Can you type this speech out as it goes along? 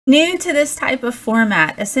New to this type of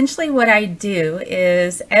format, essentially what I do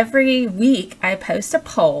is every week I post a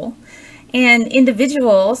poll, and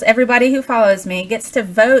individuals, everybody who follows me, gets to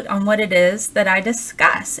vote on what it is that I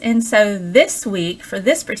discuss. And so this week, for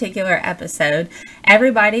this particular episode,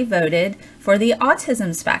 everybody voted for the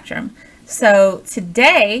autism spectrum. So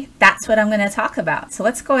today, that's what I'm going to talk about. So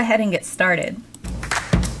let's go ahead and get started.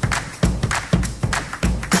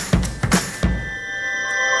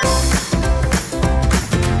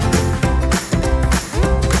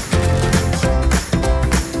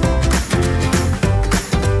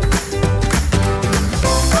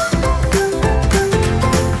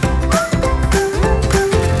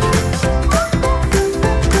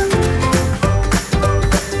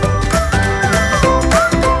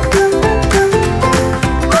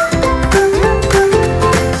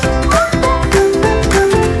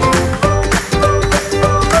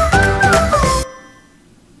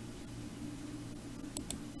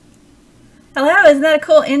 Hello, isn't that a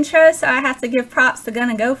cool intro? So I have to give props to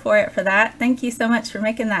Gonna Go For It for that. Thank you so much for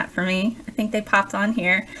making that for me. I think they popped on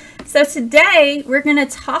here. So today we're going to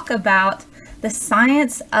talk about the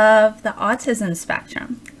science of the autism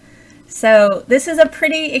spectrum. So this is a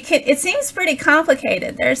pretty, it seems pretty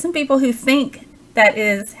complicated. There are some people who think that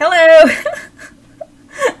is, hello!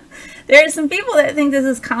 There are some people that think this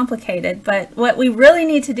is complicated, but what we really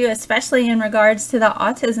need to do, especially in regards to the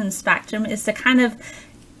autism spectrum, is to kind of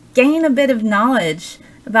gain a bit of knowledge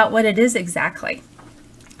about what it is exactly.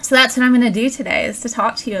 So that's what I'm going to do today, is to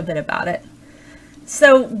talk to you a bit about it.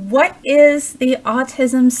 So what is the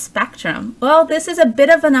autism spectrum? Well, this is a bit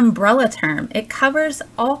of an umbrella term. It covers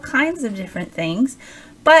all kinds of different things,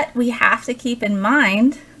 but we have to keep in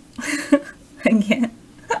mind, again,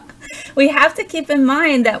 we have to keep in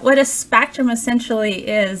mind that what a spectrum essentially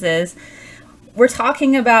is we're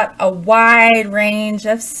talking about a wide range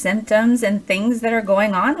of symptoms and things that are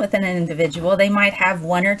going on with an individual. They might have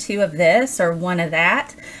one or two of this or one of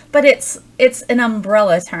that, but it's an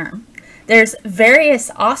umbrella term. There's various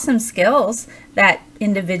awesome skills that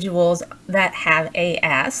individuals that have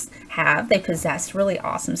AS have. They possess really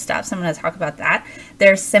awesome stuff, so I'm going to talk about that.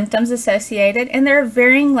 There's symptoms associated, and there are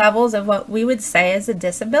varying levels of what we would say is a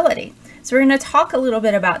disability. So we're going to talk a little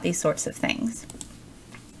bit about these sorts of things.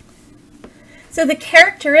 So the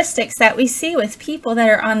characteristics that we see with people that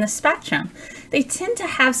are on the spectrum, they tend to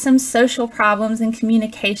have some social problems and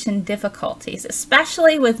communication difficulties,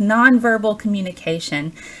 especially with nonverbal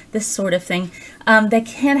communication, this sort of thing. They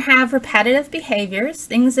can have repetitive behaviors,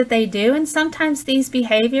 things that they do, and sometimes these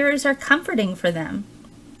behaviors are comforting for them.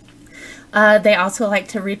 They also like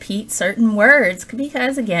to repeat certain words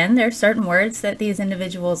because, again, there are certain words that these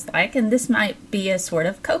individuals like, and this might be a sort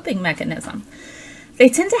of coping mechanism. They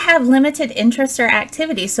tend to have limited interests or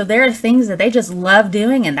activities, so there are things that they just love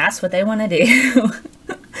doing and that's what they want to do.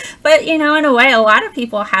 But, you know, in a way, a lot of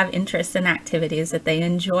people have interests in activities that they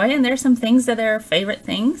enjoy, and there's some things that are favorite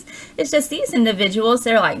things. It's just these individuals,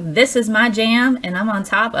 they're like, this is my jam and I'm on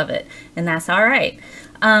top of it, and that's all right.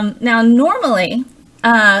 Now, normally,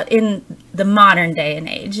 in the modern day and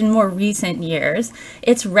age, in more recent years,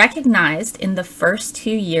 it's recognized in the first 2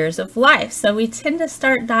 years of life. So we tend to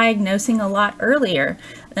start diagnosing a lot earlier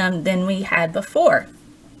than we had before.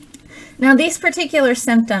 Now, these particular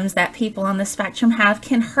symptoms that people on the spectrum have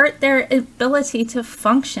can hurt their ability to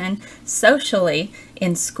function socially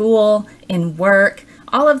in school, in work,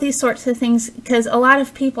 all of these sorts of things, because a lot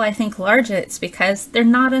of people, I think, largely it's because they're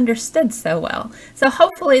not understood so well. So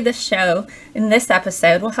hopefully this show, in this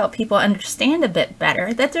episode, will help people understand a bit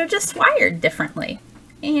better that they're just wired differently.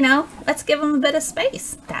 You know, let's give them a bit of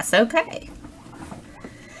space. That's okay.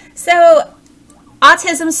 So,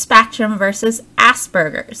 autism spectrum versus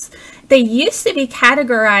Asperger's. They used to be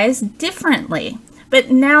categorized differently, but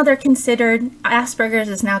now they're considered, Asperger's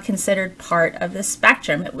is now considered part of the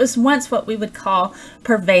spectrum. It was once what we would call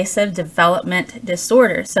pervasive development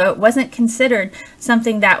disorder. So it wasn't considered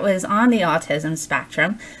something that was on the autism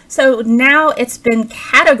spectrum. So now it's been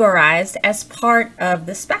categorized as part of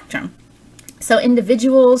the spectrum. So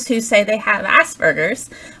individuals who say they have Asperger's,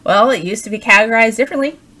 well, it used to be categorized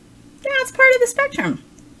differently. Yeah, it's part of the spectrum.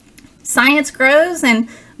 Science grows and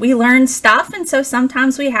we learn stuff, and so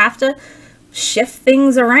sometimes we have to shift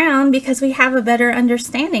things around because we have a better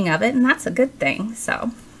understanding of it, and that's a good thing. So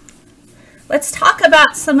let's talk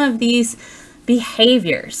about some of these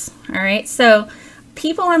behaviors. All right, so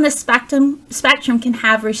people on the spectrum can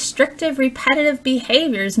have restrictive repetitive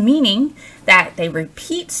behaviors, meaning that they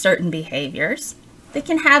repeat certain behaviors. They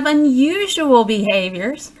can have unusual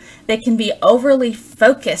behaviors. They can be overly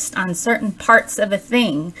focused on certain parts of a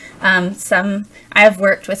thing. I've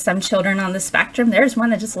worked with some children on the spectrum. There's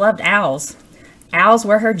one that just loved owls. owls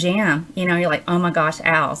were her jam. You know, you're like, oh my gosh,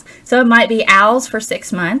 owls. So it might be owls for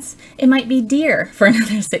 6 months. It might be deer for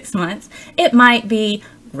another 6 months. It might be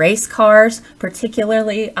race cars,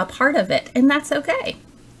 particularly a part of it, and that's okay.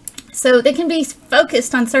 So they can be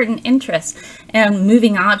focused on certain interests and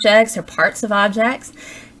moving objects or parts of objects,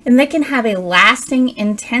 and they can have a lasting,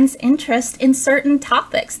 intense interest in certain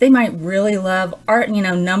topics. They might really love art, you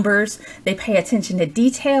know, numbers. They pay attention to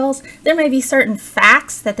details. There may be certain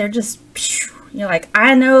facts that they're just, you're like,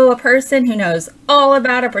 I know a person who knows all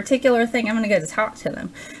about a particular thing. I'm going to go to talk to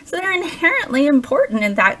them. So they're inherently important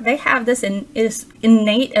in that they have this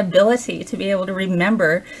innate ability to be able to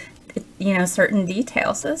remember, you know, certain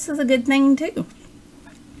details. So this is a good thing too.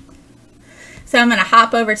 So I'm going to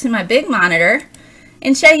hop over to my big monitor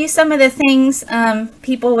and show you some of the things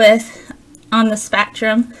people with on the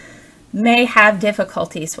spectrum may have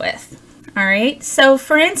difficulties with. All right. So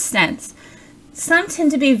for instance, some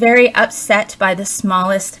tend to be very upset by the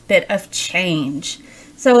smallest bit of change.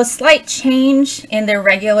 So a slight change in their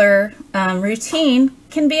regular routine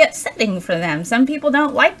can be upsetting for them. Some people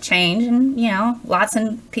don't like change, and you know, lots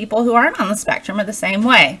of people who aren't on the spectrum are the same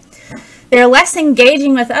way. They're less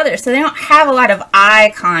engaging with others, so they don't have a lot of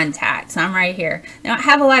eye contact. So I'm right here. They don't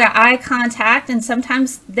have a lot of eye contact, and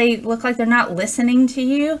sometimes they look like they're not listening to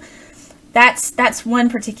you. That's one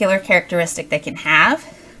particular characteristic they can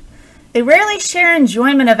have. They rarely share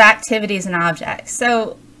enjoyment of activities and objects.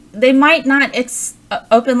 So they might not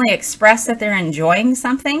openly express that they're enjoying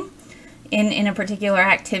something in a particular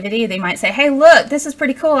activity. They might say, hey, look, this is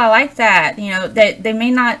pretty cool. I like that. You know, they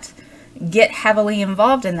may not get heavily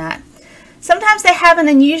involved in that. Sometimes they have an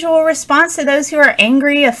unusual response to those who are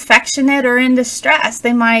angry, affectionate, or in distress.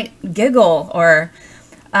 They might giggle, or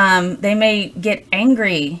they may get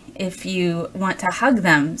angry if you want to hug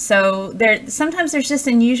them. So sometimes there's just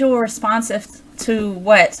unusual response to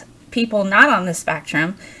what people not on the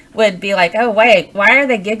spectrum would be like, oh, wait, why are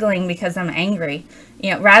they giggling because I'm angry?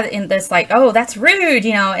 You know, rather in this like, oh, that's rude,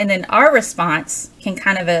 you know, and then our response can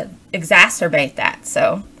kind of exacerbate that.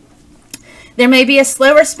 So there may be a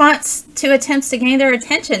slow response to attempts to gain their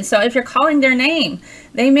attention. So if you're calling their name,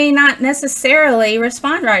 they may not necessarily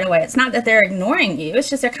respond right away. It's not that they're ignoring you. It's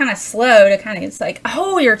just they're kind of slow to kind of, it's like,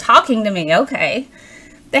 oh, you're talking to me. Okay.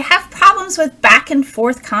 They have problems with back and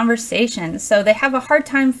forth conversations. So they have a hard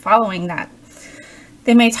time following that.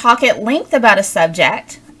 They may talk at length about a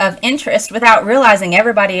subject of interest without realizing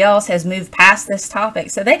everybody else has moved past this topic.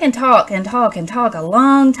 So they can talk and talk and talk a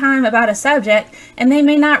long time about a subject, and they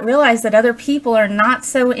may not realize that other people are not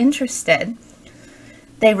so interested.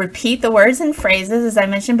 They repeat the words and phrases. As I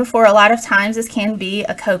mentioned before, a lot of times this can be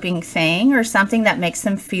a coping thing or something that makes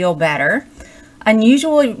them feel better.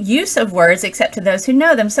 Unusual use of words except to those who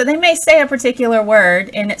know them. So they may say a particular word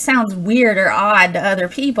and it sounds weird or odd to other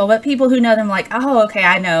people, but people who know them like, oh, okay,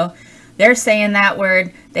 I know. They're saying that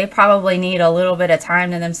word. They probably need a little bit of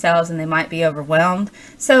time to themselves and they might be overwhelmed.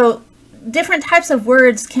 So different types of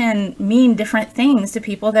words can mean different things to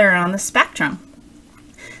people that are on the spectrum.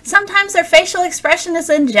 Sometimes their facial expressions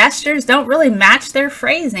and gestures don't really match their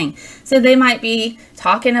phrasing. So they might be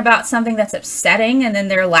talking about something that's upsetting and then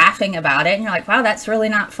they're laughing about it. And you're like, wow, that's really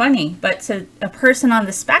not funny. But to a person on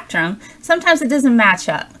the spectrum, sometimes it doesn't match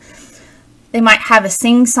up. They might have a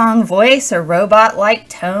sing-song voice or robot-like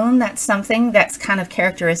tone. That's something that's kind of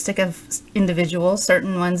characteristic of individuals,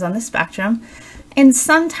 certain ones on the spectrum. And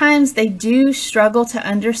sometimes they do struggle to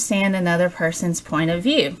understand another person's point of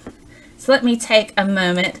view. So let me take a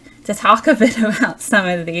moment to talk a bit about some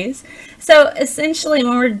of these. So essentially,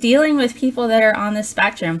 when we're dealing with people that are on the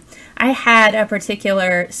spectrum, I had a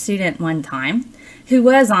particular student one time who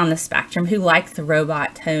was on the spectrum, who liked the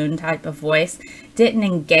robot tone type of voice, didn't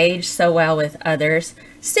engage so well with others,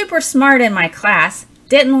 super smart in my class,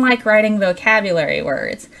 didn't like writing vocabulary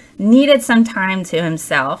words, needed some time to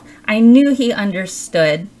himself. I knew he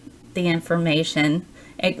understood the information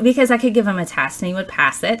because I could give him a task and he would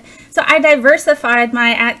pass it. So I diversified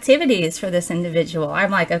my activities for this individual.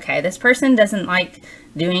 I'm like, okay, this person doesn't like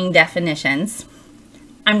doing definitions.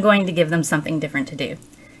 I'm going to give them something different to do.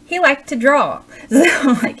 He liked to draw. So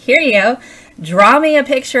I'm like, here you go. Draw me a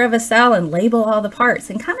picture of a cell and label all the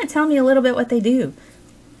parts and kind of tell me a little bit what they do.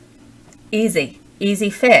 Easy.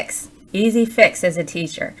 Easy fix. Easy fix as a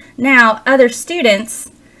teacher. Now, other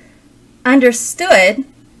students understood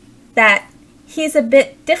that he's a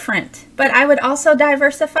bit different, but I would also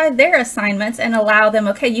diversify their assignments and allow them,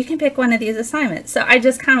 okay, you can pick one of these assignments. So I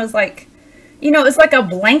just kind of was like, you know, it was like a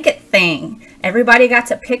blanket thing. Everybody got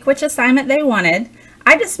to pick which assignment they wanted.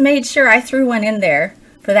 I just made sure I threw one in there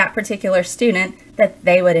for that particular student that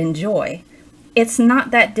they would enjoy. it's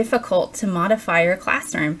not that difficult to modify your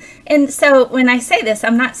classroom. And so when I say this,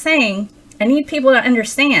 I'm not saying, I need people to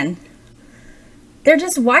understand, they're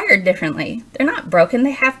just wired differently. They're not broken.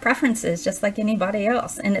 They have preferences just like anybody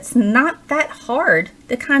else. And it's not that hard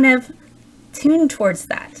to kind of tune towards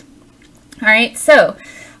that. All right, so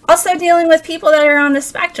also dealing with people that are on the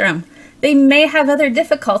spectrum. They may have other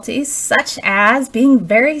difficulties, such as being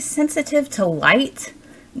very sensitive to light,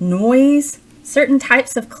 noise, certain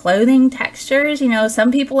types of clothing textures. You know,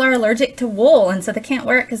 some people are allergic to wool, and so they can't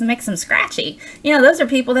wear it because it makes them scratchy. You know, those are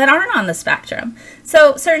people that aren't on the spectrum.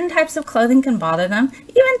 So certain types of clothing can bother them,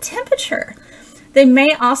 even temperature. They may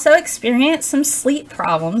also experience some sleep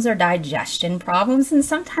problems or digestion problems and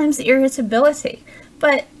sometimes irritability.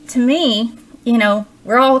 But to me, you know,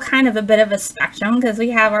 we're all kind of a bit of a spectrum because we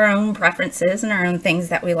have our own preferences and our own things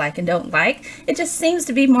that we like and don't like. It just seems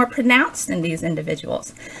to be more pronounced in these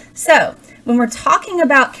individuals. So when we're talking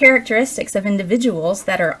about characteristics of individuals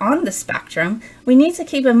that are on the spectrum, we need to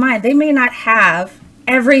keep in mind they may not have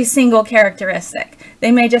every single characteristic.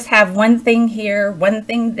 They may just have one thing here, one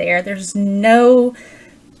thing there. There's no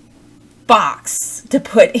box to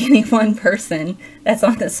put any one person that's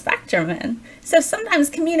on the spectrum in. So sometimes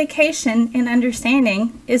communication and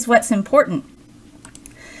understanding is what's important.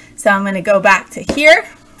 So I'm going to go back to here.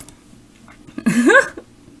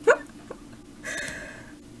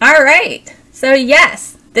 All right. So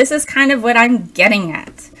yes, this is kind of what I'm getting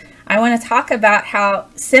at. I want to talk about how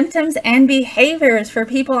symptoms and behaviors for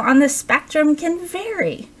people on the spectrum can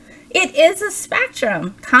vary. It is a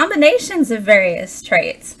spectrum, combinations of various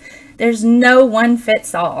traits. There's no one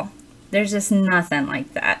fits all. There's just nothing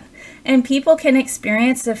like that. And people can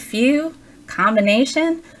experience a few,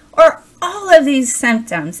 combination, or all of these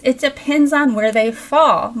symptoms. It depends on where they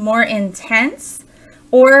fall, more intense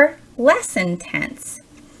or less intense.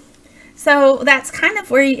 So that's kind of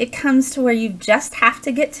where it comes to where you just have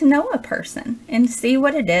to get to know a person and see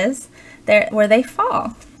what it is where they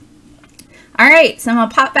fall. All right, so I'm going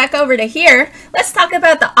to pop back over to here. Let's talk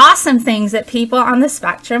about the awesome things that people on the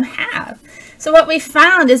spectrum have. So what we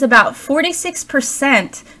found is about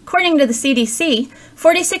 46%, according to the CDC,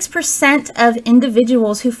 46% of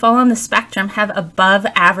individuals who fall on the spectrum have above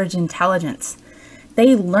average intelligence.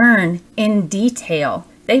 They learn in detail.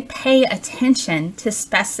 They pay attention to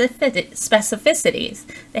specificities.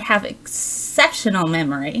 They have exceptional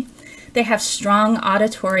memory. They have strong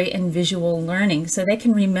auditory and visual learning, so they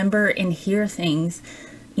can remember and hear things,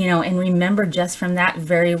 you know, and remember just from that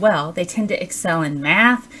very well. They tend to excel in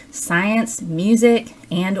math, science, music,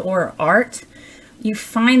 and or art. You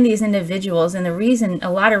find these individuals, and a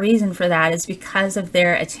lot of reason for that is because of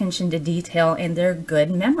their attention to detail and their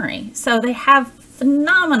good memory. So they have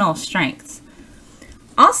phenomenal strengths.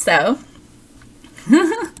 Also,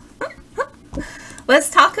 let's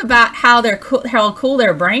talk about how cool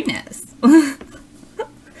their brain is.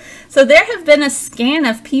 So there have been a scan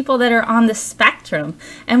of people that are on the spectrum,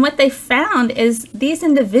 and what they found is these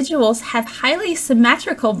individuals have highly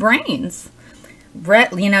symmetrical brains.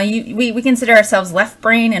 You know, we consider ourselves left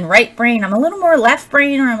brain and right brain. I'm a little more left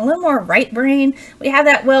brain, or I'm a little more right brain. We have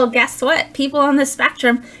that. Well, guess what? People on the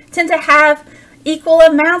spectrum tend to have equal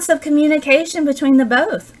amounts of communication between the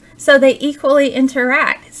both. So they equally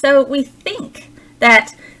interact. So we think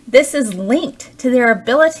that this is linked to their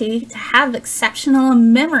ability to have exceptional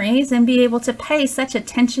memories and be able to pay such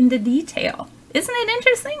attention to detail. Isn't it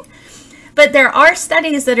interesting? But there are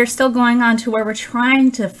studies that are still going on to where we're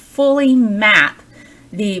trying to fully map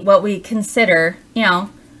what we consider, you know,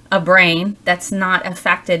 a brain that's not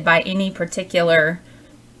affected by any particular,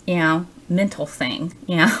 you know, mental thing.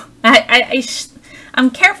 You know,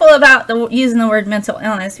 I'm careful about using the word mental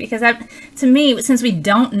illness because to me, since we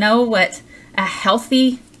don't know what a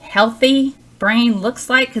healthy brain looks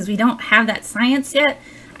like, because we don't have that science yet,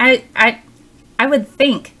 I would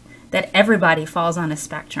think that everybody falls on a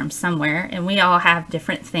spectrum somewhere, and we all have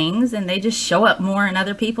different things, and they just show up more in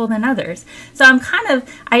other people than others. So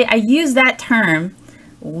I use that term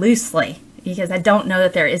loosely because I don't know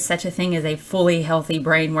that there is such a thing as a fully healthy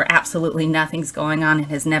brain where absolutely nothing's going on and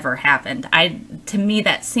has never happened. To me,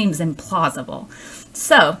 that seems implausible.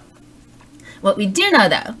 So what we do know,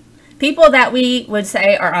 though, people that we would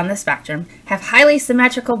say are on the spectrum have highly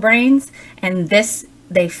symmetrical brains, and this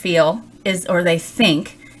they feel is, or they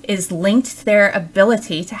think, is linked to their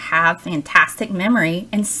ability to have fantastic memory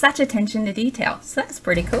and such attention to detail. So that's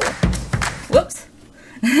pretty cool. Whoops.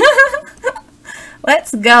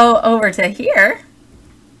 Let's go over to here.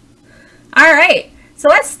 All right, so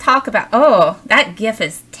let's talk about, oh, that GIF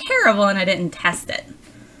is terrible and I didn't test it.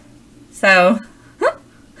 So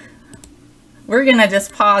we're gonna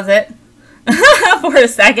just pause it. for a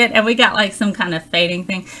second, and we got like some kind of fading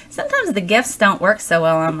thing. Sometimes the GIFs don't work so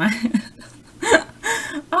well on my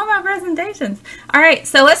all my presentations. All right,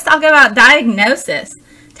 so let's talk about diagnosis.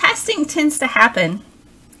 Testing tends to happen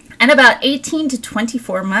in about 18 to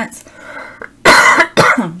 24 months.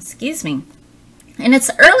 Excuse me. And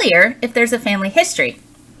it's earlier if there's a family history.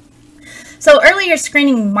 So earlier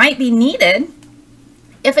screening might be needed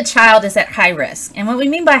if a child is at high risk. And what we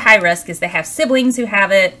mean by high risk is they have siblings who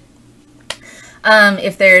have it.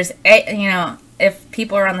 If there's, if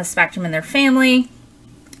people are on the spectrum in their family,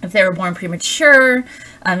 if they were born premature,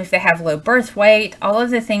 if they have low birth weight, all of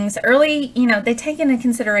the things early, they take into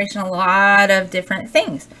consideration a lot of different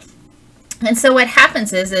things. And so what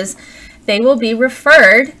happens is they will be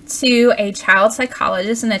referred to a child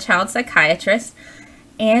psychologist and a child psychiatrist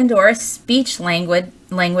and or a speech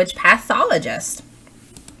language pathologist.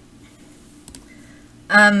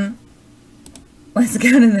 Let's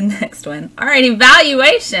go to the next one. All right,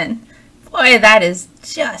 evaluation. Boy, that is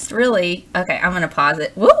just really, okay, I'm going to pause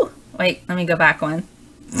it. Woo! Wait, let me go back one.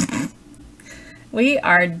 We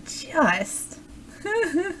are just,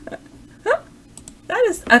 that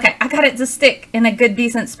is, okay, I got it to stick in a good,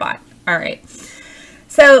 decent spot. All right.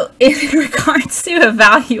 So in regards to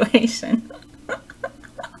evaluation,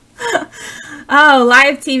 oh,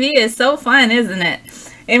 live TV is so fun, isn't it?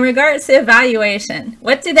 In regards to evaluation,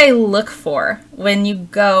 what do they look for when you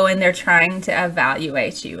go and they're trying to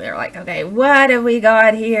evaluate you? They're like, okay, what have we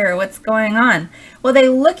got here? What's going on? Well, they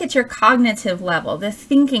look at your cognitive level, the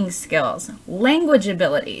thinking skills, language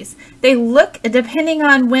abilities. They look, depending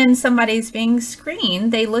on when somebody's being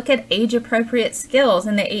screened, they look at age-appropriate skills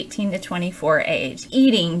in the 18 to 24 age,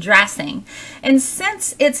 eating, dressing. And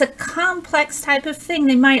since it's a complex type of thing,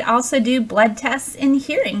 they might also do blood tests and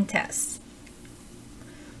hearing tests.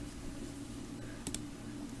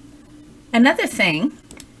 Another thing,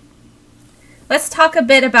 let's talk a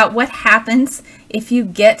bit about what happens if you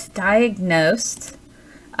get diagnosed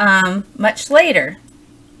much later.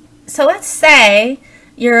 So let's say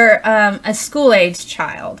you're a school-age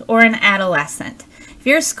child or an adolescent. If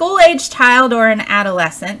you're a school-age child or an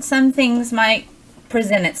adolescent, some things might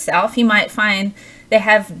present itself. You might find they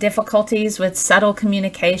have difficulties with subtle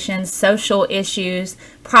communication, social issues,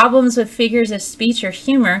 problems with figures of speech or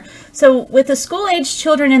humor. So with the school-age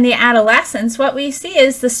children and the adolescents, what we see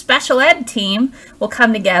is the special ed team will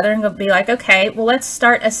come together and be like, okay, well, let's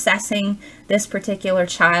start assessing this particular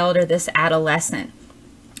child or this adolescent.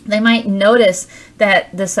 They might notice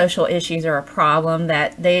that the social issues are a problem,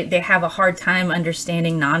 that they have a hard time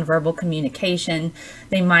understanding nonverbal communication.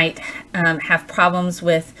 They might have problems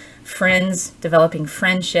with friends, developing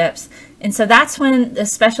friendships. And so that's when the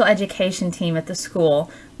special education team at the school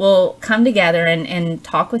will come together and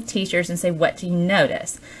talk with teachers and say, what do you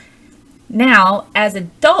notice? Now, as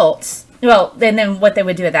adults, well, and then what they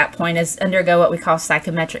would do at that point is undergo what we call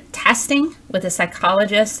psychometric testing with a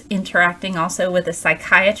psychologist interacting also with a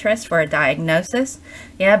psychiatrist for a diagnosis.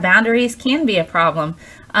 Yeah, boundaries can be a problem.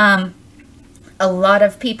 A lot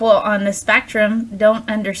of people on the spectrum don't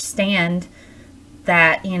understand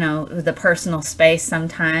that, the personal space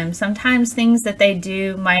sometimes. Sometimes things that they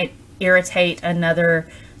do might irritate another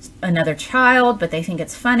child, but they think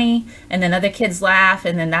it's funny, and then other kids laugh,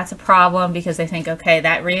 and then that's a problem because they think, okay,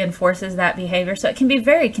 that reinforces that behavior. So it can be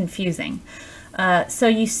very confusing. So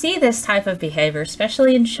you see this type of behavior,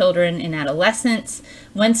 especially in children and adolescents.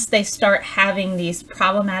 Once they start having these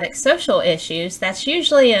problematic social issues, that's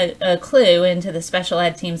usually a clue into the special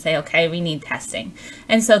ed team say, okay, we need testing.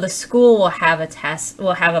 And so the school will have a test,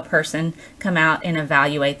 will have a person come out and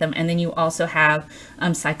evaluate them. And then you also have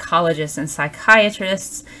psychologists and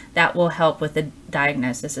psychiatrists that will help with the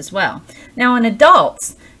diagnosis as well. Now in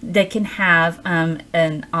adults, they can have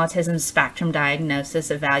an autism spectrum diagnosis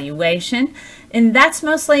evaluation, and that's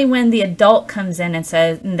mostly when the adult comes in and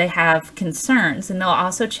says and they have concerns, and they'll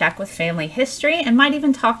also check with family history and might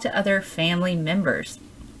even talk to other family members.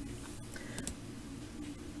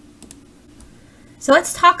 So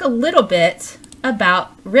let's talk a little bit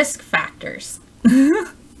about risk factors.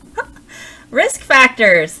 Risk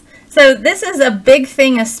factors. So this is a big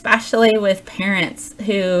thing, especially with parents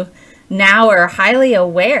who now are highly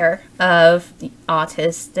aware of the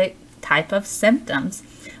autistic type of symptoms.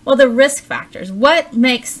 Well, the risk factors. What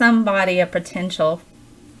makes somebody a potential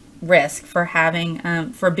risk for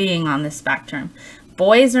having, for being on the spectrum?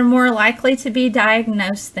 Boys are more likely to be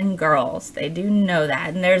diagnosed than girls. They do know that,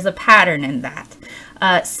 and there's a pattern in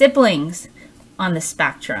that. Siblings on the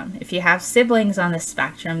spectrum. If you have siblings on the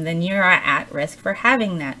spectrum, then you're at risk for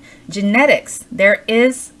having that. Genetics. There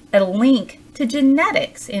is a link to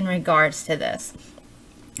genetics in regards to this.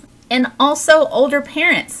 And also older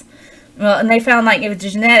parents. Well, and they found like with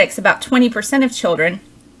genetics, about 20% of children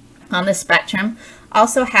on the spectrum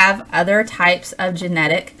also have other types of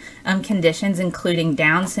genetic conditions, including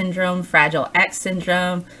Down syndrome, Fragile X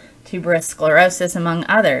syndrome, tuberous sclerosis, among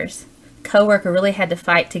others. Coworker really had to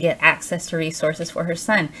fight to get access to resources for her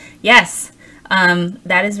son. Yes,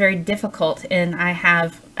 that is very difficult, and I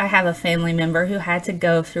have a family member who had to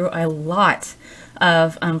go through a lot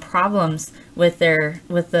of problems with their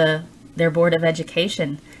board of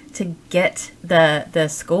education to get the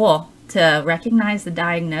school to recognize the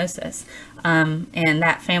diagnosis. And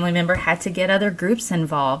that family member had to get other groups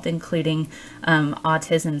involved, including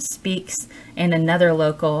Autism Speaks and another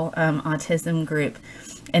local autism group.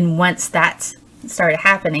 And once that started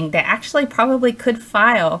happening, they actually probably could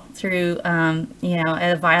file through,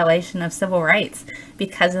 a violation of civil rights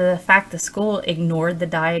because of the fact the school ignored the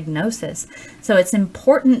diagnosis. So it's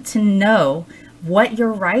important to know what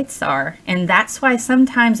your rights are. And that's why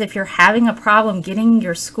sometimes if you're having a problem getting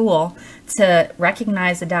your school to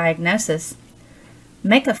recognize the diagnosis,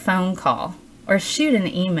 make a phone call or shoot an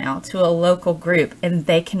email to a local group, and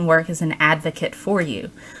they can work as an advocate for you.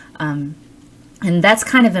 And that's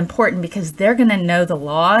kind of important because they're going to know the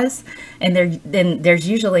laws, and then there's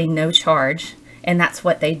usually no charge, and that's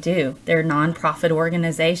what they do. They're nonprofit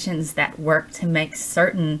organizations that work to make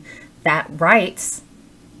certain that rights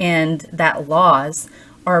and that laws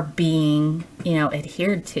are being,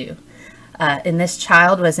 adhered to. And this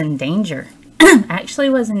child was in danger. Actually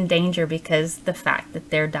was in danger because the fact that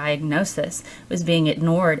their diagnosis was being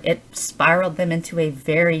ignored, it spiraled them into a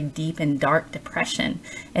very deep and dark depression.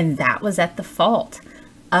 And that was at the fault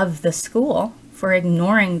of the school for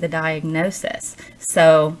ignoring the diagnosis.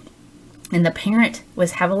 So, and the parent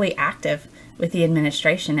was heavily active with the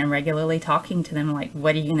administration and regularly talking to them like,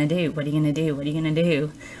 what are you going to do? What are you going to do? What are you going to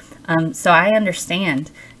do? So I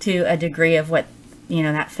understand to a degree of what,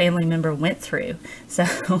 that family member went through.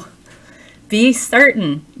 So be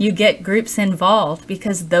certain you get groups involved,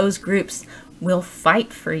 because those groups will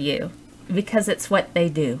fight for you because it's what they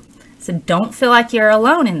do. So don't feel like you're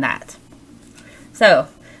alone in that. So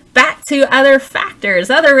back to other factors,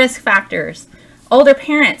 other risk factors. Older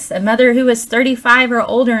parents, a mother who was 35 or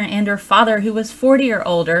older and her father who was 40 or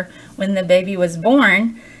older when the baby was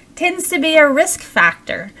born, tends to be a risk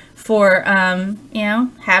factor for,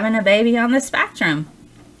 having a baby on the spectrum.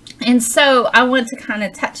 And so I want to kind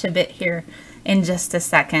of touch a bit here in just a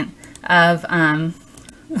second of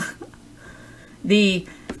the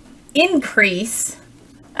increase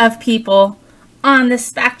of people on the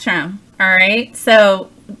spectrum. All right.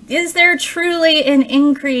 So is there truly an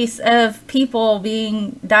increase of people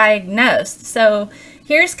being diagnosed? So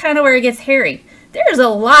here's kind of where it gets hairy. There's a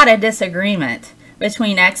lot of disagreement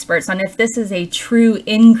between experts on if this is a true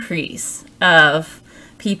increase of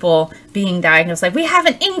people being diagnosed. Like, we have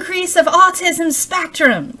an increase of autism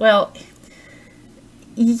spectrum. Well,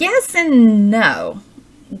 yes and no.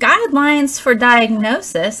 Guidelines for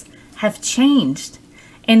diagnosis have changed,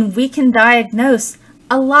 and we can diagnose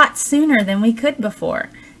a lot sooner than we could before.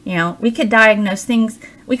 We could diagnose things.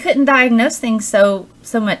 We couldn't diagnose things so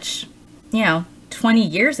much, 20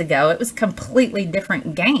 years ago. It was a completely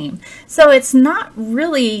different game. So it's not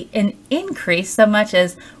really an increase so much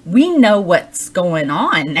as we know what's going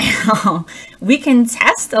on now. We can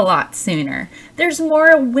test a lot sooner. There's more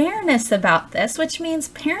awareness about this, which means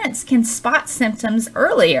parents can spot symptoms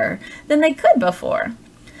earlier than they could before.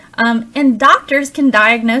 And doctors can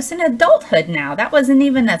diagnose in adulthood now. That wasn't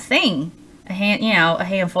even a thing a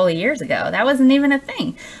handful of years ago. That wasn't even a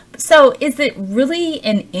thing. So is it really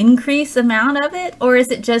an increased amount of it, or is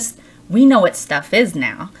it just we know what stuff is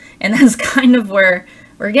now? And that's kind of where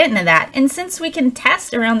we're getting to that. And since we can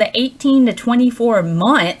test around the 18 to 24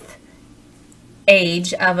 month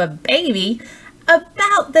age of a baby,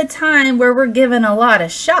 about the time where we're given a lot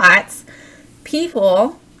of shots,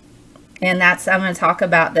 people, and I'm going to talk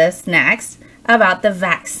about this next, about the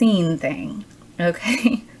vaccine thing.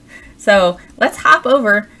 Okay. So let's hop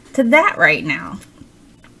over to that right now.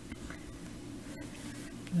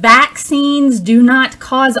 Vaccines do not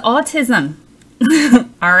cause autism.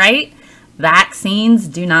 All right? Vaccines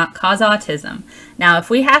do not cause autism. Now, if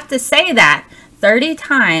we have to say that 30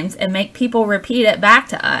 times and make people repeat it back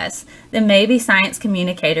to us, then maybe science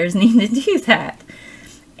communicators need to do that.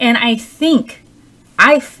 And I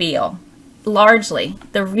feel largely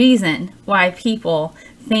the reason why people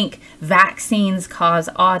think vaccines cause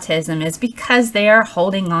autism is because they are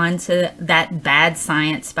holding on to that bad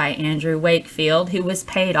science by Andrew Wakefield, who was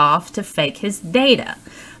paid off to fake his data.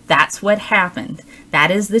 That's what happened.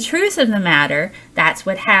 That is the truth of the matter. That's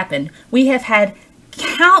what happened. We have had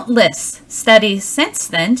countless studies since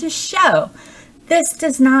then to show This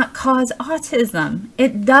does not cause autism.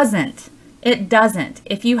 It doesn't. It doesn't.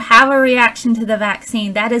 If you have a reaction to the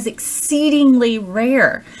vaccine, that is exceedingly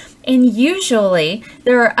rare. And usually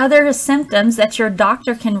there are other symptoms that your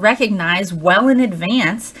doctor can recognize well in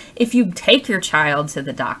advance if you take your child to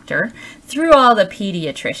the doctor through all the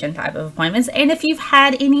pediatrician type of appointments. And if you've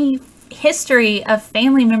had any history of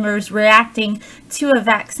family members reacting to a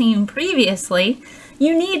vaccine previously,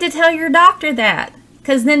 you need to tell your doctor that.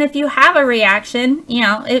 Because then if you have a reaction,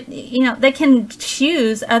 they can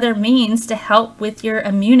choose other means to help with your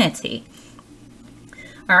immunity.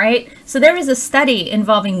 All right, so there was a study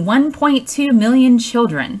involving 1.2 million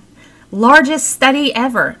children, largest study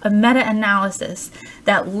ever, a meta-analysis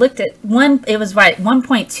that looked at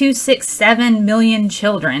 1.267 million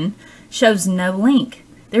children, shows no link.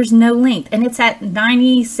 There's no link, and it's at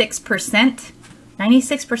 96%,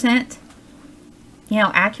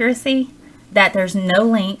 accuracy, that there's no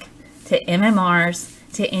link to MMRs,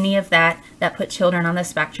 to any of that put children on the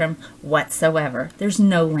spectrum whatsoever. There's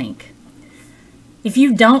no link. If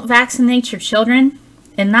you don't vaccinate your children,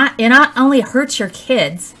 it not only hurts your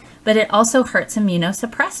kids, but it also hurts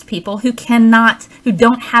immunosuppressed people who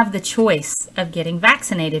don't have the choice of getting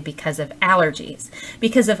vaccinated because of allergies,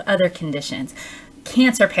 because of other conditions.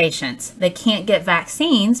 Cancer patients, they can't get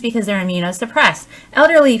vaccines because they're immunosuppressed.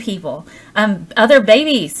 Elderly people, other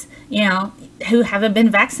babies, who haven't been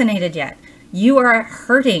vaccinated yet. You are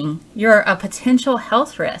hurting. You're a potential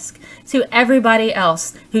health risk to everybody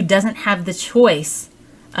else who doesn't have the choice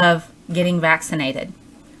of getting vaccinated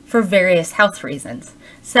for various health reasons.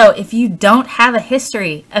 So if you don't have a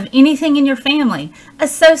history of anything in your family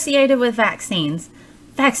associated with vaccines,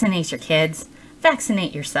 vaccinate your kids,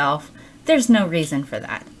 vaccinate yourself. There's no reason for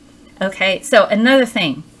that. Okay, so another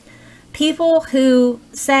thing. People who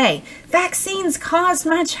say, vaccines caused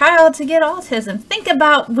my child to get autism. Think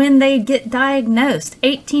about when they get diagnosed,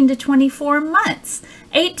 18 to 24 months.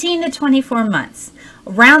 18 to 24 months.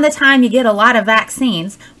 Around the time you get a lot of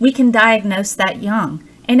vaccines, we can diagnose that young.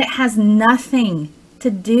 And it has nothing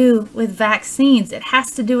to do with vaccines. It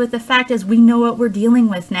has to do with the fact is we know what we're dealing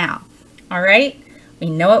with now. All right? We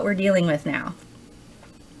know what we're dealing with now.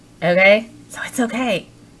 Okay? So it's okay.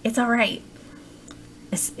 It's all right.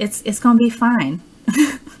 It's going to be fine.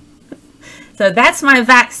 So that's my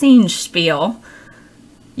vaccine spiel.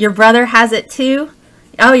 Your brother has it too?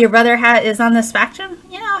 Oh, your brother is on the spectrum?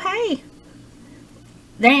 Hey,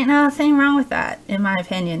 there ain't nothing wrong with that, in my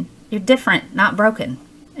opinion. You're different, not broken.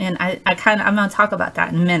 And I'm going to talk about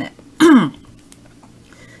that in a minute.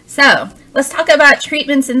 So let's talk about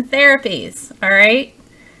treatments and therapies. All right.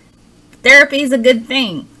 Therapy is a good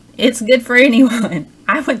thing. It's good for anyone.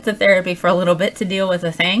 I went to therapy for a little bit to deal with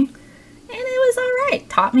a thing, and it was all right.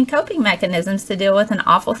 Taught me coping mechanisms to deal with an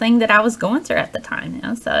awful thing that I was going through at the time.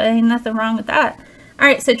 So ain't nothing wrong with that. All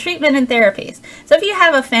right, so treatment and therapies. So if you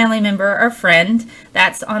have a family member or friend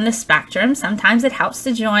that's on the spectrum, sometimes it helps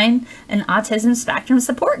to join an autism spectrum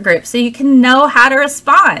support group so you can know how to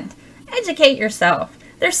respond. Educate yourself.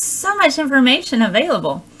 There's so much information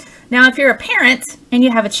available. Now, if you're a parent and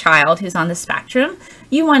you have a child who's on the spectrum,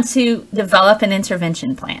 you want to develop an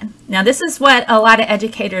intervention plan. Now, this is what a lot of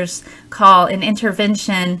educators call an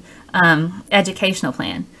intervention educational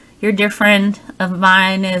plan. Your dear friend of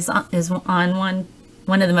mine is on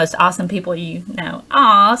one of the most awesome people you know.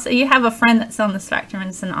 Aw, so you have a friend that's on the spectrum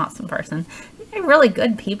and it's an awesome person. They're really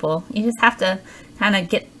good people. You just have to kind of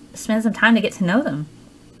spend some time to get to know them.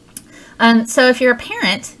 So if you're a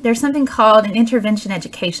parent, there's something called an intervention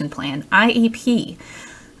education plan, IEP.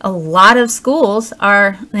 A lot of schools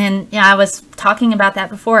are, and I was talking about that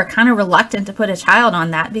before, kind of reluctant to put a child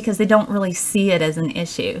on that because they don't really see it as an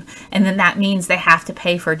issue. And then that means they have to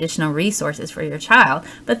pay for additional resources for your child.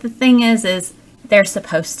 But the thing is they're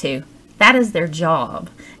supposed to. That is their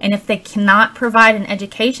job. And if they cannot provide an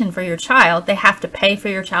education for your child, they have to pay for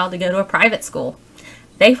your child to go to a private school.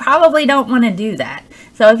 They probably don't want to do that.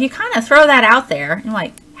 So if you kind of throw that out there, you're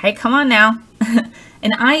like, hey, come on now.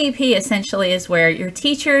 An IEP essentially is where your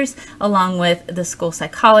teachers, along with the school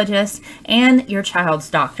psychologist and your child's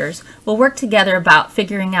doctors, will work together about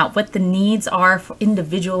figuring out what the needs are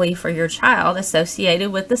individually for your child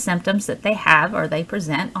associated with the symptoms that they have or they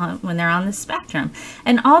present when they're on the spectrum.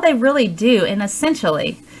 And all they really do, and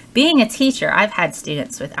essentially, being a teacher, I've had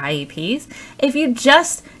students with IEPs, if you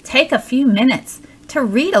just take a few minutes to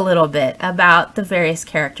read a little bit about the various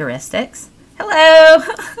characteristics. Hello!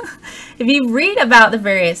 If you read about the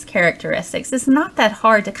various characteristics, it's not that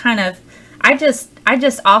hard to kind of, I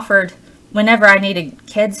just offered, whenever I needed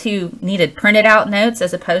kids who needed printed out notes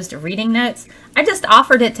as opposed to reading notes, I just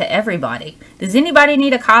offered it to everybody. Does anybody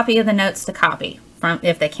need a copy of the notes to copy from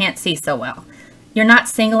if they can't see so well? You're not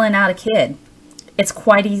singling out a kid. It's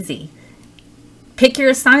quite easy. Pick your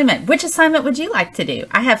assignment. Which assignment would you like to do?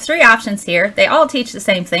 I have 3 options here. They all teach the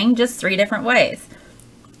same thing, just 3 different ways.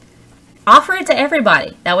 Offer it to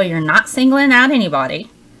everybody. That way you're not singling out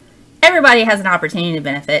anybody. Everybody has an opportunity to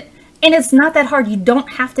benefit. And it's not that hard. You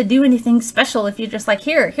don't have to do anything special if you're just like,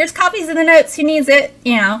 here's copies of the notes. Who needs it?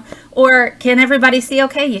 You know, or can everybody see?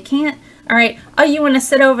 Okay, you can't. All right. Oh, you want to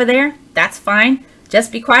sit over there? That's fine.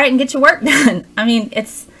 Just be quiet and get your work done. I mean,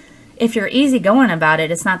 if you're easygoing about it,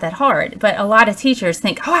 it's not that hard. But a lot of teachers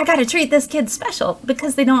think, oh, I got to treat this kid special,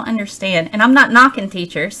 because they don't understand. And I'm not knocking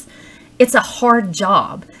teachers. It's a hard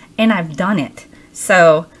job, and I've done it.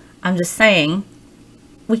 So I'm just saying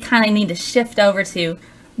we kind of need to shift over to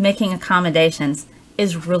making accommodations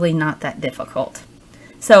is really not that difficult.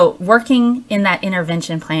 So working in that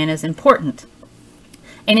intervention plan is important.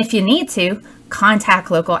 And if you need to, contact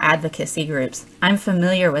local advocacy groups. I'm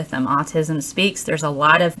familiar with them. Autism Speaks. There's a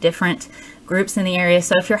lot of different groups in the area.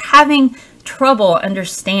 So if you're having trouble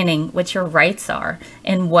understanding what your rights are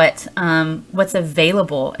and what's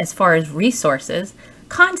available as far as resources,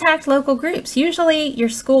 contact local groups. Usually your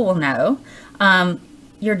school will know.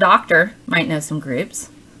 Your doctor might know some groups.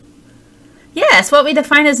 Yes, what we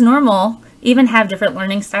define as normal even have different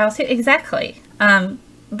learning styles too. Exactly.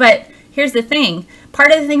 But here's the thing.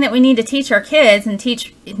 Part of the thing that we need to teach our kids and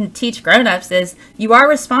teach grown-ups is you are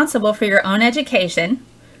responsible for your own education,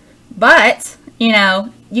 but you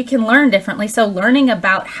know, you can learn differently. So learning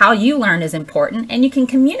about how you learn is important, and you can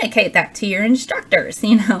communicate that to your instructors.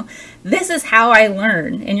 You know, this is how I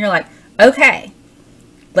learn. And you're like, okay,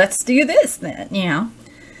 let's do this then, you know.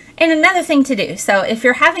 And another thing to do, so if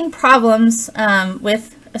you're having problems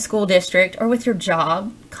with a school district or with your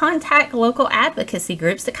job, contact local advocacy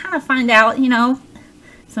groups to kind of find out, you know,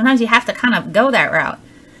 sometimes you have to kind of go that route.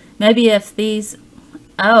 Maybe if these,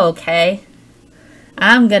 oh, okay,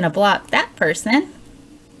 I'm going to block that person.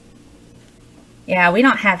 Yeah, we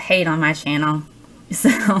don't have hate on my channel,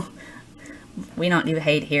 so we don't do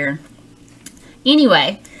hate here.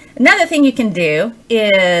 Anyway, another thing you can do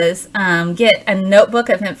is get a notebook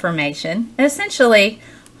of information. Essentially,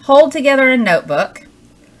 hold together a notebook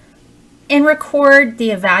and record the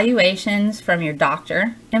evaluations from your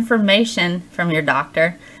doctor, information from your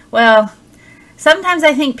doctor. Well, sometimes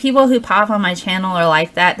I think people who pop on my channel are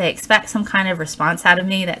like that. They expect some kind of response out of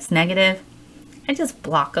me that's negative. I just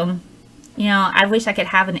block them. You know, I wish I could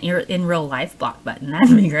have an in real life block button.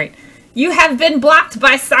 That'd be great. You have been blocked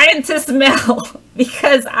by Scientist Mel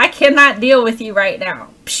because I cannot deal with you right now.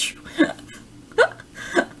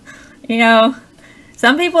 You know,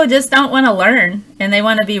 some people just don't want to learn and they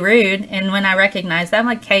want to be rude. And when I recognize that, I'm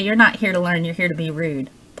like, hey, you're not here to learn. You're here to be rude.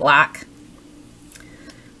 Block.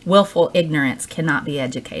 Willful ignorance cannot be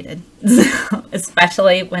educated,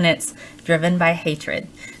 especially when it's driven by hatred.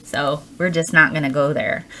 So we're just not going to go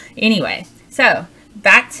there. Anyway, so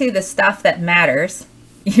back to the stuff that matters.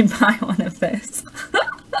 You buy one of this.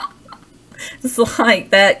 It's like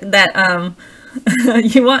that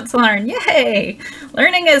you want to learn. Yay!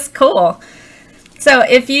 Learning is cool. So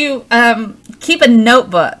if you keep a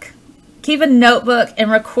notebook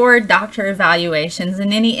and record doctor evaluations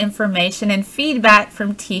and any information and feedback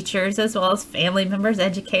from teachers as well as family members,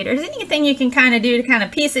 educators, anything you can kind of do to kind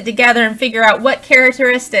of piece it together and figure out what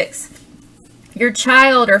characteristics your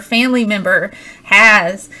child or family member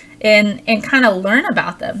has and kind of learn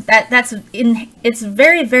about them. It's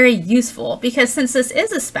very, very useful, because since this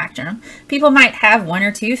is a spectrum, people might have 1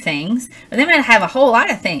 or 2 things, or they might have a whole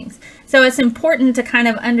lot of things. So it's important to kind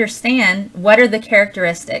of understand what are the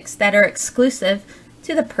characteristics that are exclusive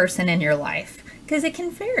to the person in your life, because it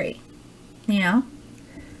can vary, you know.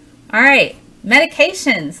 All right,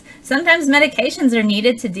 medications. Sometimes medications are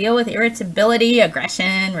needed to deal with irritability,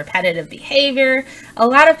 aggression, repetitive behavior. A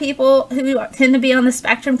lot of people who tend to be on the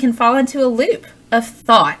spectrum can fall into a loop of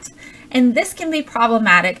thought. And this can be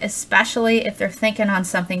problematic, especially if they're thinking on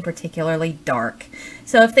something particularly dark.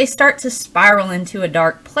 So if they start to spiral into a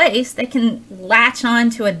dark place, they can latch on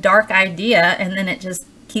to a dark idea, and then it just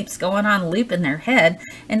keeps going on loop in their head.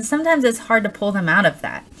 And sometimes it's hard to pull them out of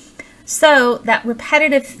that. So that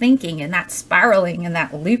repetitive thinking and that spiraling and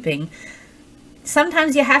that looping,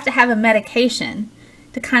 sometimes you have to have a medication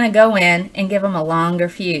to kind of go in and give them a longer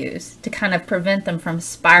fuse to kind of prevent them from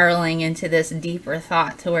spiraling into this deeper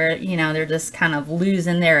thought to where, you know, they're just kind of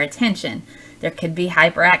losing their attention. There could be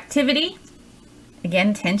hyperactivity,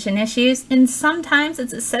 Again, tension issues, and sometimes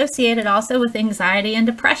it's associated also with anxiety and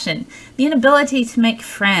depression. The inability to make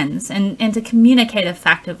friends and to communicate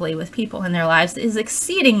effectively with people in their lives is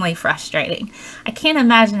exceedingly frustrating. I can't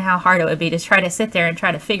imagine how hard it would be to try to sit there and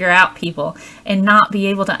try to figure out people and not be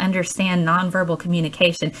able to understand nonverbal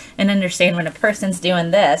communication and understand when a person's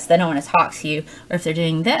doing this, they don't want to talk to you, or if they're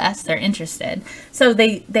doing this, they're interested. So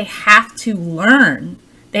they have to learn.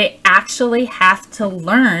 They actually have to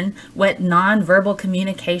learn what nonverbal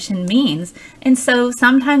communication means. And so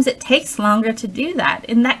sometimes it takes longer to do that.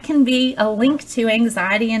 And that can be a link to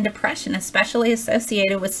anxiety and depression, especially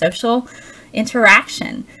associated with social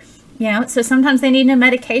interaction. So sometimes they need a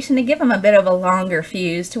medication to give them a bit of a longer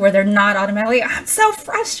fuse to where they're not automatically, I'm so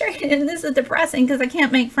frustrated and this is depressing because I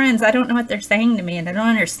can't make friends. I don't know what they're saying to me and I don't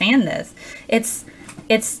understand this.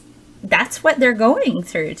 That's what they're going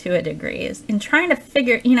through to a degree, is in trying to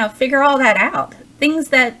figure all that out. Things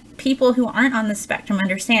that people who aren't on the spectrum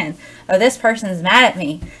understand. Oh, this person's mad at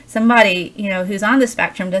me. Somebody, who's on the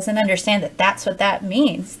spectrum doesn't understand that that's what that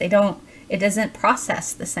means. It doesn't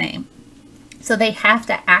process the same. So they have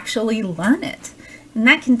to actually learn it. And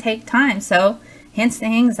that can take time. So hence the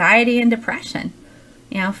anxiety and depression.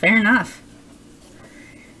 Fair enough.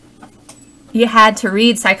 You had to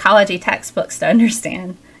read psychology textbooks to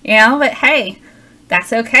understand. But hey,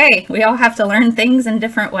 that's okay. We all have to learn things in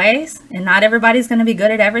different ways, and not everybody's going to be good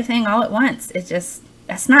at everything all at once.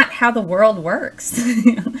 That's not how the world works.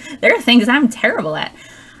 There are things I'm terrible at.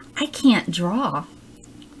 I can't draw.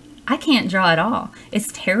 I can't draw at all.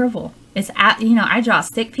 It's terrible. I draw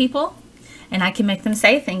stick people, and I can make them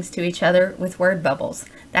say things to each other with word bubbles.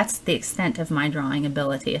 That's the extent of my drawing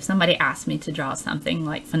ability. If somebody asked me to draw something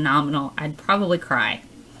like phenomenal, I'd probably cry.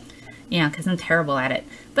 Because I'm terrible at it.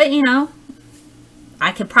 But,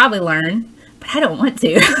 I could probably learn, but I don't want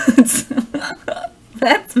to.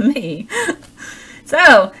 That's me.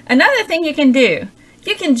 So, another thing you can do,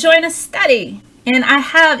 you can join a study. And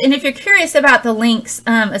if you're curious about the links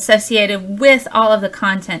associated with all of the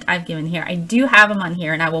content I've given here, I do have them on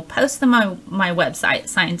here, and I will post them on my website,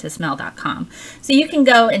 scientistmel.com. So you can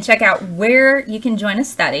go and check out where you can join a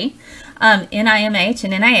study. NIMH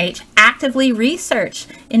and NIH actively research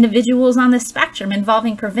individuals on the spectrum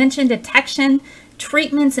involving prevention, detection,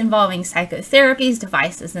 treatments involving psychotherapies,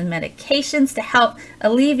 devices, and medications to help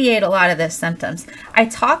alleviate a lot of those symptoms. I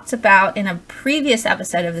talked about in a previous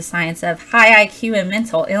episode of The Science of High IQ and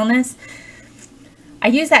Mental Illness. I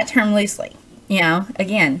use that term loosely.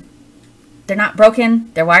 Again, they're not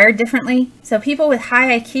broken, they're wired differently. So people with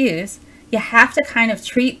high IQs, you have to kind of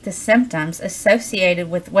treat the symptoms associated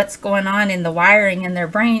with what's going on in the wiring in their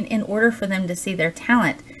brain in order for them to see their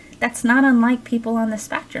talent. That's not unlike people on the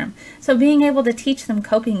spectrum. So being able to teach them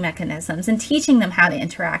coping mechanisms and teaching them how to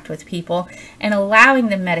interact with people and allowing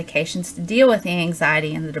them medications to deal with the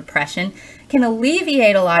anxiety and the depression can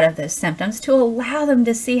alleviate a lot of those symptoms to allow them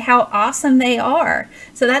to see how awesome they are.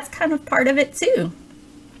 So that's kind of part of it too.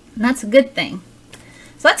 And that's a good thing.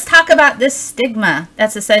 So let's talk about this stigma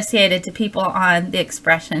that's associated to people on the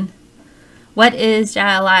expression. What is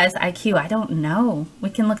generalized IQ? I don't know.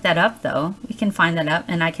 We can look that up though. We can find that up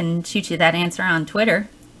and I can shoot you that answer on Twitter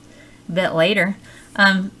a bit later.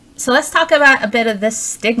 So let's talk about a bit of this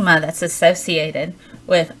stigma that's associated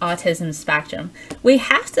with autism spectrum. We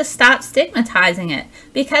have to stop stigmatizing it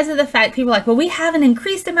because of the fact people are like, well, we have an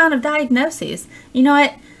increased amount of diagnoses. You know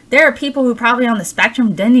what? There are people who probably on the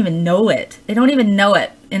spectrum didn't even know it. They don't even know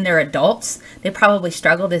it in their adults. They probably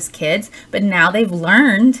struggled as kids, but now they've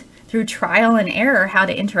learned through trial and error how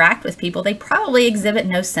to interact with people. They probably exhibit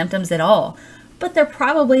no symptoms at all, but they're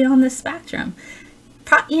probably on the spectrum.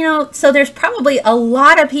 So there's probably a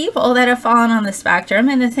lot of people that have fallen on the spectrum,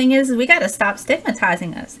 and the thing is, we got to stop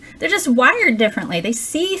stigmatizing us. They're just wired differently. They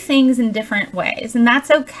see things in different ways, and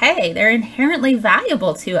that's okay. They're inherently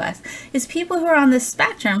valuable to us. Is people who are on the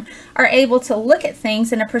spectrum are able to look at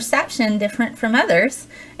things in a perception different from others,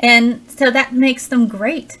 and so that makes them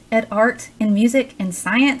great at art and music and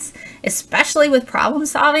science, especially with problem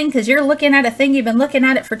solving, because you're looking at a thing, you've been looking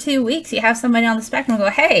at it for 2 weeks, you have somebody on the spectrum go,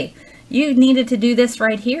 hey, you needed to do this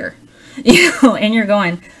right here, and you're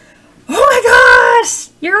going, oh my gosh,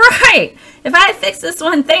 you're right. If I had fixed this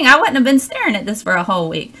one thing, I wouldn't have been staring at this for a whole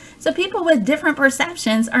week. So people with different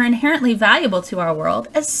perceptions are inherently valuable to our world,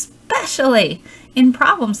 especially in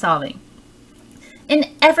problem solving. And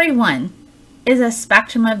everyone is a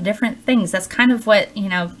spectrum of different things. That's kind of what,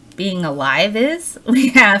 being alive is. We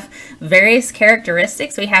have various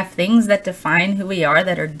characteristics. We have things that define who we are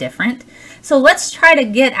that are different. So let's try to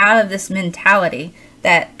get out of this mentality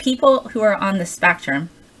that people who are on the spectrum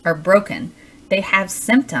are broken. They have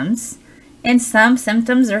symptoms And some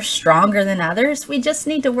symptoms are stronger than others. We just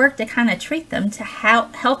need to work to kind of treat them to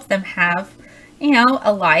help them have,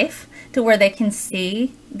 a life to where they can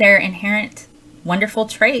see their inherent wonderful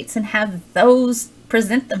traits and have those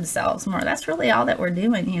present themselves more. That's really all that we're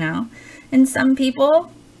doing, And some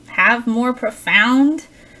people have more profound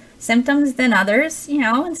symptoms than others,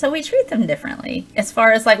 and so we treat them differently as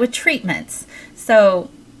far as like with treatments. So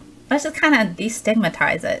let's just kind of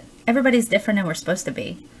destigmatize it. Everybody's different and we're supposed to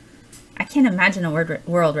be. I can't imagine a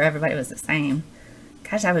world where everybody was the same.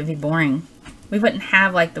 Gosh, that would be boring. We wouldn't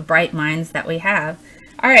have like the bright minds that we have.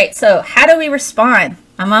 All right, so how do we respond?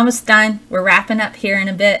 I'm almost done. We're wrapping up here in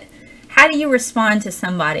a bit. How do you respond to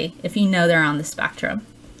somebody if you know they're on the spectrum?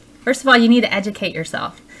 First of all, you need to educate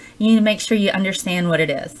yourself. You need to make sure you understand what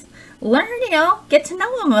it is. Learn, get to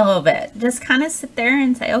know them a little bit. Just kind of sit there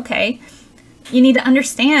and say, okay, you need to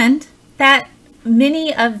understand that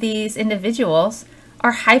many of these individuals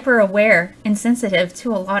are hyper aware and sensitive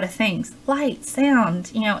to a lot of things. Light,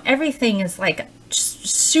 sound, everything is like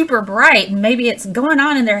super bright, and maybe it's going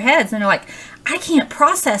on in their heads and they're like, I can't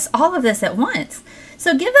process all of this at once.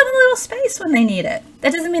 So give them a little space when they need it.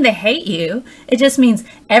 That doesn't mean they hate you. It just means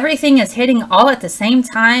everything is hitting all at the same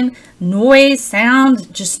time. Noise, sound,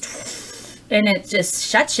 and it just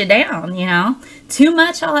shuts you down, Too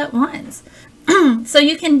much all at once. So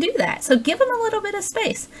you can do that. So give them a little bit of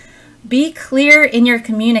space. Be clear in your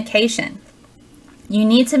communication. You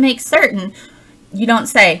need to make certain you don't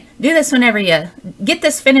say, do this whenever get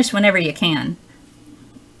this finished whenever you can.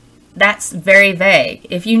 That's very vague.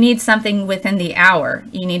 If you need something within the hour,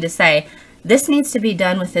 you need to say, this needs to be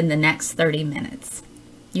done within the next 30 minutes.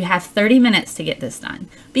 You have 30 minutes to get this done.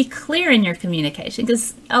 Be clear in your communication,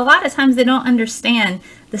 because a lot of times they don't understand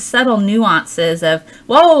the subtle nuances of,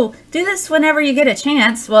 whoa, do this whenever you get a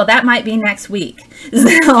chance. Well, that might be next week.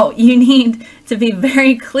 So you need to be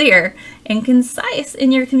very clear and concise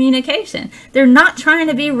in your communication. They're not trying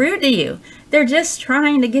to be rude to you. They're just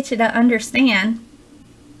trying to get you to understand,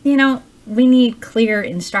 we need clear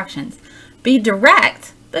instructions. Be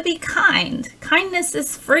direct, but be kind. Kindness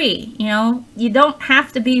is free. You don't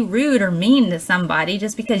have to be rude or mean to somebody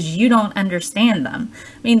just because you don't understand them.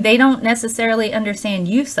 They don't necessarily understand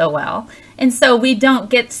you so well. And so we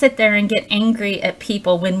don't sit there and get angry at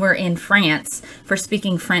people when we're in France for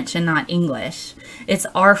speaking French and not English. It's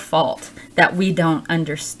our fault that we don't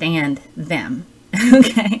understand them.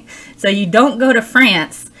 Okay? So you don't go to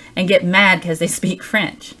France and get mad because they speak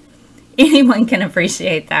French. Anyone can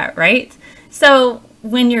appreciate that, right? So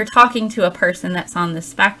when you're talking to a person that's on the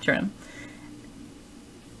spectrum,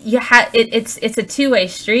 it's a two-way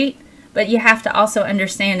street, but you have to also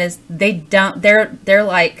understand is they're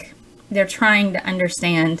trying to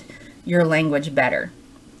understand your language better.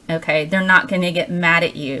 Okay? They're not going to get mad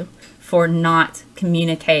at you for not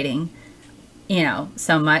communicating,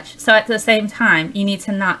 so much. So at the same time, you need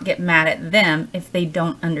to not get mad at them if they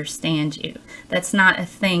don't understand you. That's not a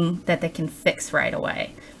thing that they can fix right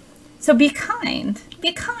away. So be kind,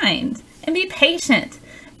 and be patient.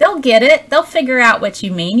 They'll get it. They'll figure out what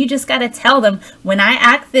you mean. You just got to tell them, when I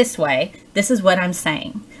act this way, this is what I'm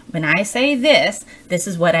saying. When I say this, this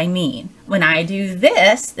is what I mean. When I do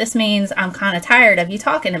this, this means I'm kind of tired of you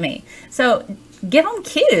talking to me. So give them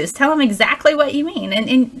cues. Tell them exactly what you mean.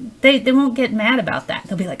 And they won't get mad about that.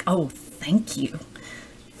 They'll be like, oh, thank you.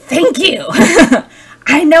 Thank you.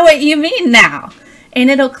 I know what you mean now. And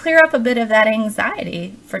it'll clear up a bit of that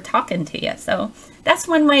anxiety for talking to you. So that's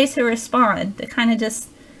one way to respond, to kind of just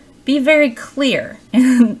be very clear.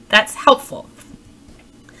 And that's helpful.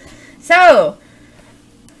 So,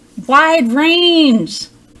 wide range.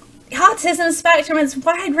 The autism spectrum is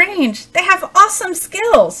wide range. They have awesome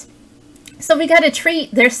skills. So we got to treat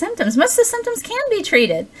their symptoms. Most of the symptoms can be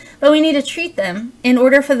treated, but we need to treat them in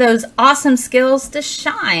order for those awesome skills to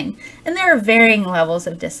shine. And there are varying levels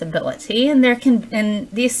of disability, and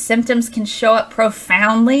these symptoms can show up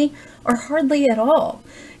profoundly or hardly at all.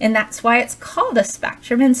 And that's why it's called a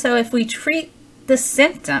spectrum. And so if we treat the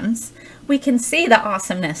symptoms, we can see the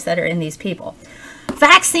awesomeness that are in these people.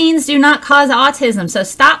 Vaccines do not cause autism, so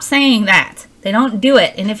stop saying that. They don't do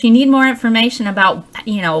it. And if you need more information about,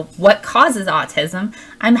 what causes autism,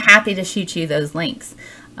 I'm happy to shoot you those links.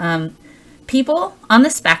 People on the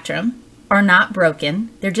spectrum are not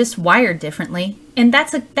broken. They're just wired differently. And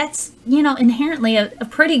that's inherently a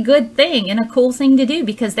pretty good thing and a cool thing to do,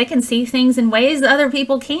 because they can see things in ways that other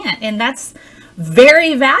people can't. And that's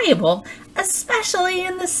very valuable, especially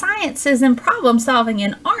in the sciences and problem solving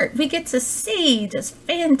and art. We get to see just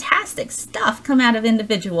fantastic stuff come out of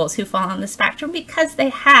individuals who fall on the spectrum because they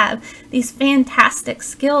have these fantastic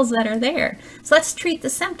skills that are there. So let's treat the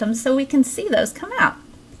symptoms so we can see those come out.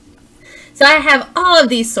 So I have all of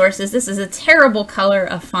these sources. This is a terrible color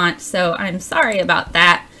of font, so I'm sorry about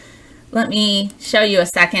that. Let me show you a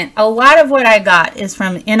second. A lot of what I got is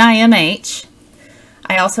from NIMH.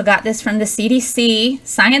 I also got this from the CDC.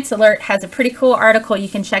 Science Alert has a pretty cool article you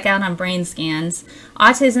can check out on brain scans.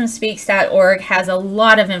 AutismSpeaks.org has a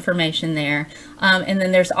lot of information there. And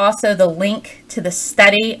then there's also the link to the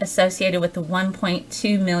study associated with the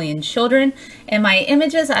 1.2 million children. And my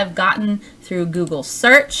images I've gotten through Google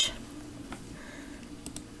search.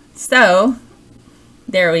 So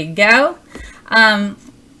there we go. I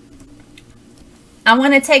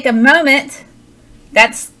want to take a moment.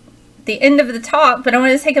 That's the end of the talk, but I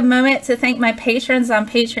want to take a moment to thank my patrons on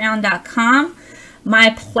patreon.com. My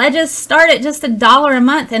pledges start at just $1 a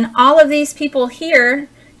month, and all of these people here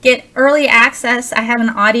get early access. I have an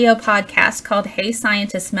audio podcast called Hey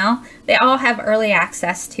Scientist Mel. They all have early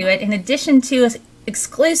access to it, in addition to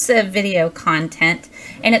exclusive video content,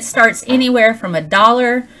 and it starts anywhere from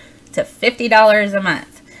 $1 to $50 a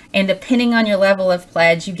month. And depending on your level of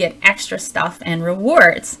pledge, you get extra stuff and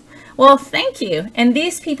rewards. Well, thank you. And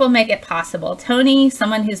these people make it possible. Tony,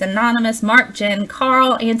 someone who's anonymous, Mark, Jen,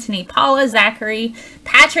 Carl, Anthony, Paula, Zachary,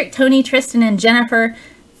 Patrick, Tony, Tristan, and Jennifer,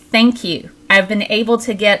 thank you. I've been able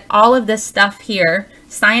to get all of this stuff here,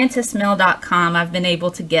 scientistmail.com, I've been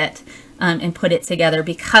able to get and put it together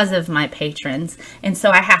because of my patrons. And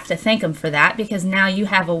so I have to thank them for that, because now you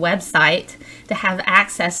have a website to have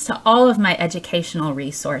access to all of my educational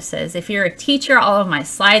resources. If you're a teacher, all of my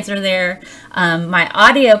slides are there. My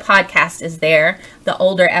audio podcast is there, the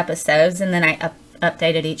older episodes, and then I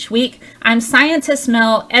update it each week. I'm Scientist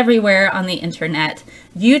Mel everywhere on the internet.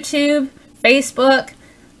 YouTube, Facebook,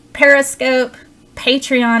 Periscope,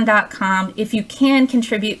 patreon.com. If you can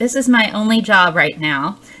contribute, this is my only job right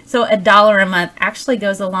now. So $1 a month actually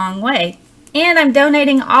goes a long way. And I'm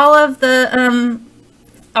donating all of the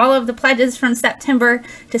pledges from September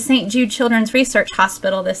to St. Jude Children's Research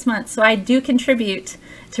Hospital this month. So I do contribute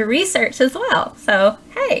to research as well. So,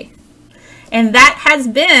 hey. And that has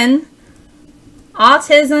been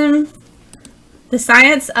Autism, the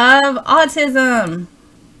Science of Autism.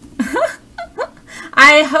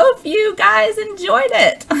 I hope you guys enjoyed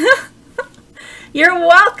it. You're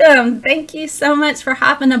welcome. Thank you so much for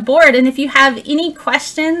hopping aboard. And if you have any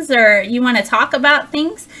questions or you want to talk about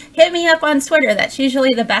things, hit me up on Twitter. That's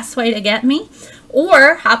usually the best way to get me.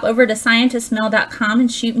 Or hop over to scientistmail.com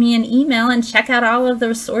and shoot me an email and check out all of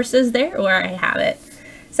the sources there where I have it.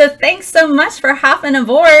 So thanks so much for hopping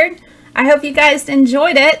aboard. I hope you guys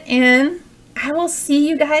enjoyed it, and I will see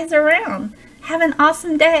you guys around. Have an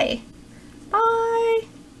awesome day. Bye.